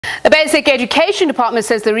The Basic Education Department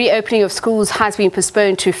says the reopening of schools has been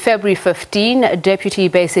postponed to February 15. Deputy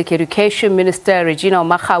Basic Education Minister Reginah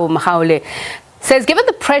Mhaule says given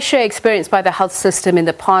the pressure experienced by the health system in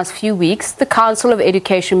the past few weeks, the Council of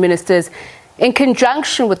Education Ministers, in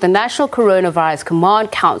conjunction with the National Coronavirus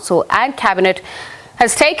Command Council and Cabinet,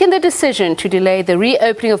 has taken the decision to delay the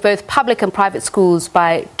reopening of both public and private schools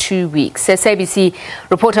by 2 weeks. SABC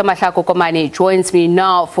Reporter Mahlako Komane joins me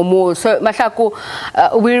now for more. So,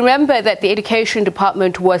 Mahlako, we remember that the Education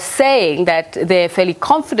Department was saying that they're fairly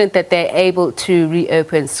confident that they're able to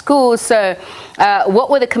reopen schools. So, what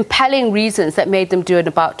were the compelling reasons that made them do an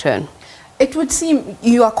about-turn? It would seem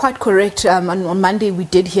you are quite correct. On Monday, we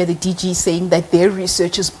did hear the DG saying that their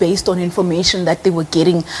research is based on information that they were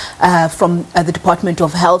getting from the Department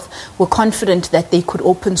of Health. Were confident that they could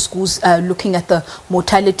open schools. Looking at the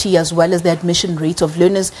mortality as well as the admission rate of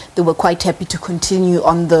learners, they were quite happy to continue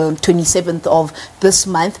on the 27th of this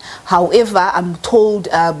month. However, I'm told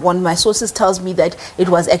one of my sources tells me that it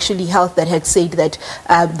was actually Health that had said that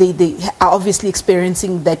they are obviously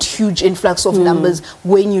experiencing that huge influx of numbers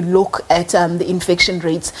when you look at the infection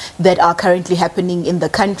rates that are currently happening in the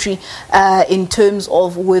country. In terms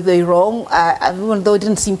of were they wrong, even though it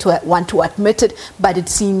didn't seem to want to admit it, but it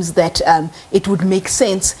seems that it would make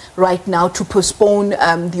sense right now to postpone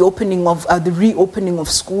the reopening of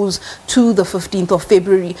schools to the 15th of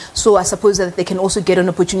February. So I suppose that they can also get an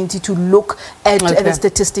opportunity to look at the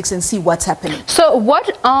statistics and see what's happening. So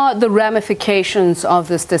what are the ramifications of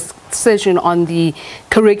this decision on the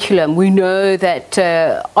curriculum? We know that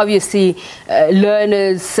obviously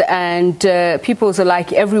learners and pupils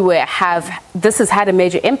alike everywhere this has had a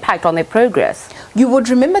major impact on their progress. You would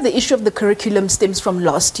remember the issue of the curriculum stems from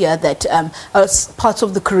last year, that parts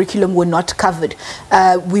of the curriculum were not covered.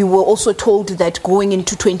 We were also told that going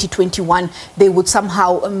into 2021 they would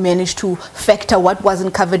somehow manage to factor what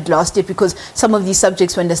wasn't covered last year, because some of these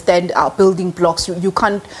subjects, we understand, are building blocks. You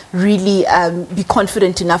can't really be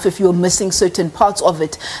confident enough if you're missing certain parts of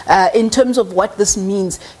it. In terms of what this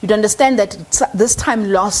means, you'd understand that this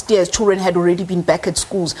time last year children had already been back at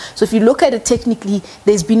schools. So if you look at it technically,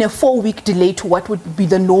 there's been a 4-week delay to what would be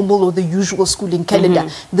the normal or the usual schooling calendar.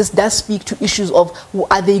 This does speak to issues of,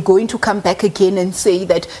 are they going to come back again and say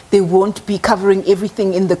that they won't be covering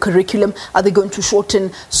everything in the curriculum? Are they going to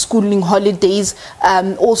shorten schooling holidays?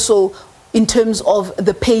 Also, in terms of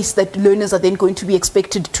the pace that learners are then going to be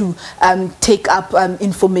expected to take up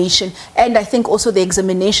information. And I think also the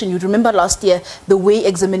examination. You remember last year, the way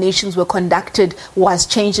examinations were conducted was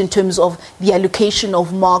changed in terms of the allocation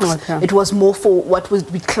of marks. It was more for what would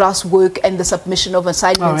be class work and the submission of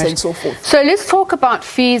assignments and so forth. So let's talk about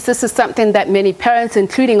fees. This is something that many parents,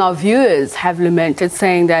 including our viewers, have lamented,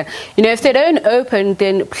 saying that, you know, if they don't open,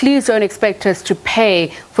 then please don't expect us to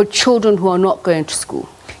pay for children who are not going to school.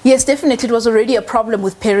 Yes, definitely. It was already a problem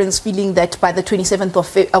with parents feeling that by the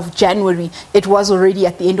 27th of January, it was already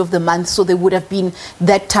at the end of the month. So there would have been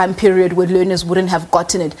that time period where learners wouldn't have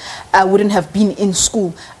gotten it, wouldn't have been in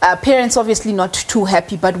school. Parents obviously not too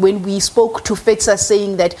happy. But when we spoke to FETSA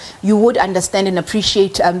saying that you would understand and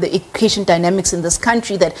appreciate the education dynamics in this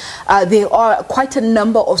country, that there are quite a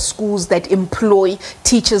number of schools that employ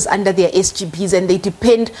teachers under their SGBs, and they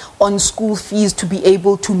depend on school fees to be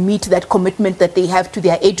able to meet that commitment that they have to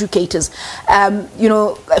their educators. You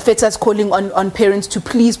know, FETSA is calling on parents to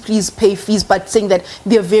please pay fees, but saying that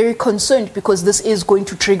they're very concerned because this is going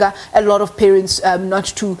to trigger a lot of parents not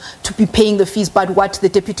to be paying the fees. But what the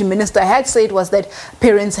Deputy Minister had said was that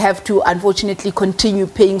parents have to unfortunately continue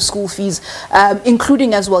paying school fees,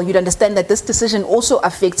 including as well, you'd understand that this decision also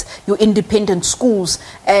affects your independent schools.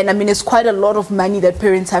 And I mean, it's quite a lot of money that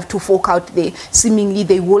parents have to fork out there. Seemingly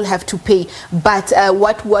they will have to pay. But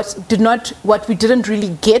what we didn't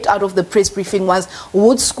really get out of the press briefing was,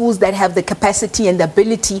 would schools that have the capacity and the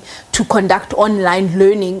ability to conduct online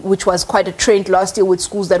learning, which was quite a trend last year with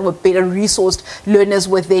schools that were better resourced, learners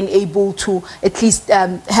were then able to at least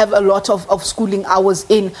have a lot of schooling hours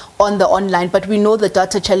on the online. But we know the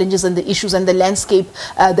data challenges and the issues and the landscape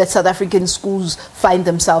that South African schools find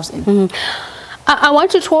themselves in. I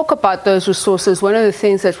want to talk about those resources. One of the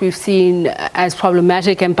things that we've seen as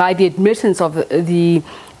problematic, and by the admittance of the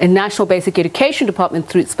National Basic Education Department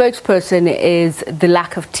through its spokesperson, is the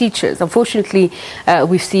lack of teachers. Unfortunately,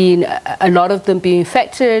 we've seen a lot of them being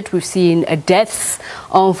infected. We've seen deaths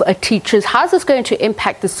of teachers. How's this going to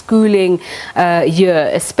impact the schooling year,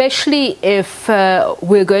 especially if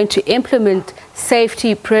we're going to implement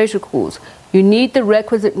safety protocols? You need the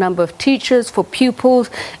requisite number of teachers for pupils,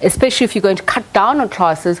 especially if you're going to cut down on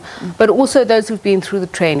classes, but also those who've been through the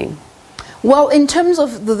training. Well, in terms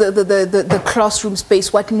of the classroom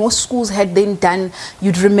space, what most schools had then done,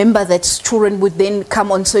 you'd remember that children would then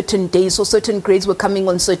come on certain days, so certain grades were coming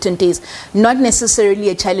on certain days. Not necessarily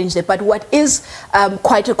a challenge there, but what is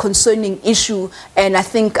quite a concerning issue, and I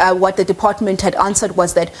think what the department had answered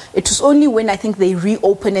was that it was only when I think they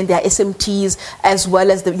reopen and their SMTs, as well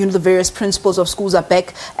as the various principals of schools are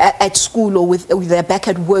back at school or they're back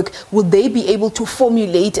at work, will they be able to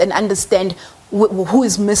formulate and understand who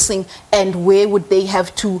is missing and where would they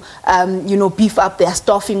have to beef up their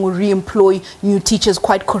staffing or re-employ new teachers.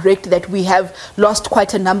 Quite correct that we have lost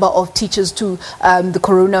quite a number of teachers to the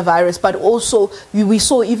coronavirus, but also we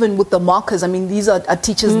saw even with the markers, I mean, these are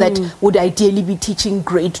teachers that would ideally be teaching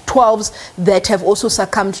grade 12s that have also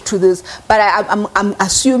succumbed to this. But I'm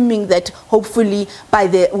assuming that hopefully by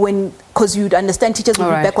because you'd understand teachers will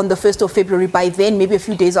be back on the 1st of February. By then, maybe a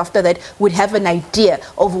few days after that, we'd have an idea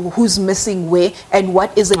of who's missing where and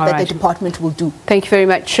what is it that the department will do. Thank you very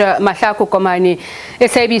much. Mahlako Komane,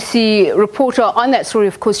 SABC reporter on that story.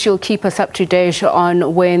 Of course, she'll keep us up to date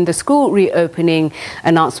on when the school reopening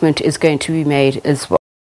announcement is going to be made as well.